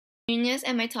Nunez,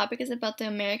 and my topic is about the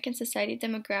American society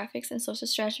demographics and social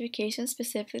stratification,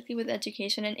 specifically with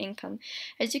education and income.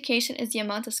 Education is the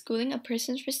amount of schooling a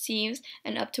person receives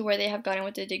and up to where they have gotten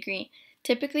with their degree.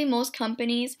 Typically, most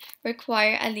companies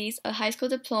require at least a high school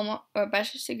diploma or a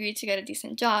bachelor's degree to get a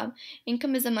decent job.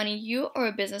 Income is the money you or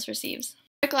a business receives.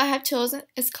 The article I have chosen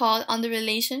is called On the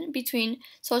Relation Between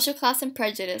Social Class and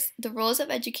Prejudice, the Roles of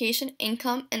Education,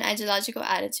 Income, and Ideological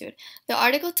Attitude. The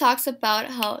article talks about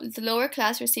how the lower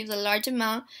class receives a large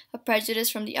amount of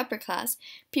prejudice from the upper class.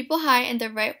 People high in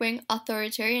the right-wing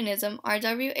authoritarianism,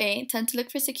 RWA, tend to look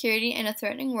for security in a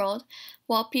threatening world,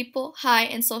 while people high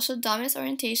in social dominance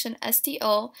orientation,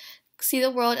 STO, see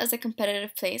the world as a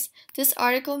competitive place. This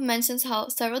article mentions how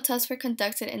several tests were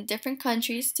conducted in different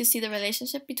countries to see the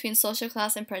relationship between social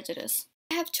class and prejudice.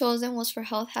 What I have chosen was for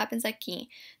Health Happens Aquí.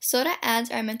 Soda ads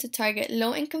are meant to target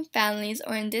low-income families,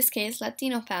 or in this case,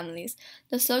 Latino families.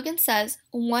 The slogan says,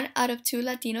 1 out of 2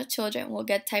 Latino children will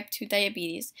get type 2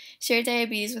 diabetes. Share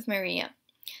diabetes with Maria.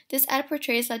 This ad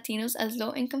portrays Latinos as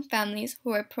low-income families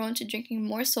who are prone to drinking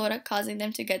more soda, causing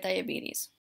them to get diabetes.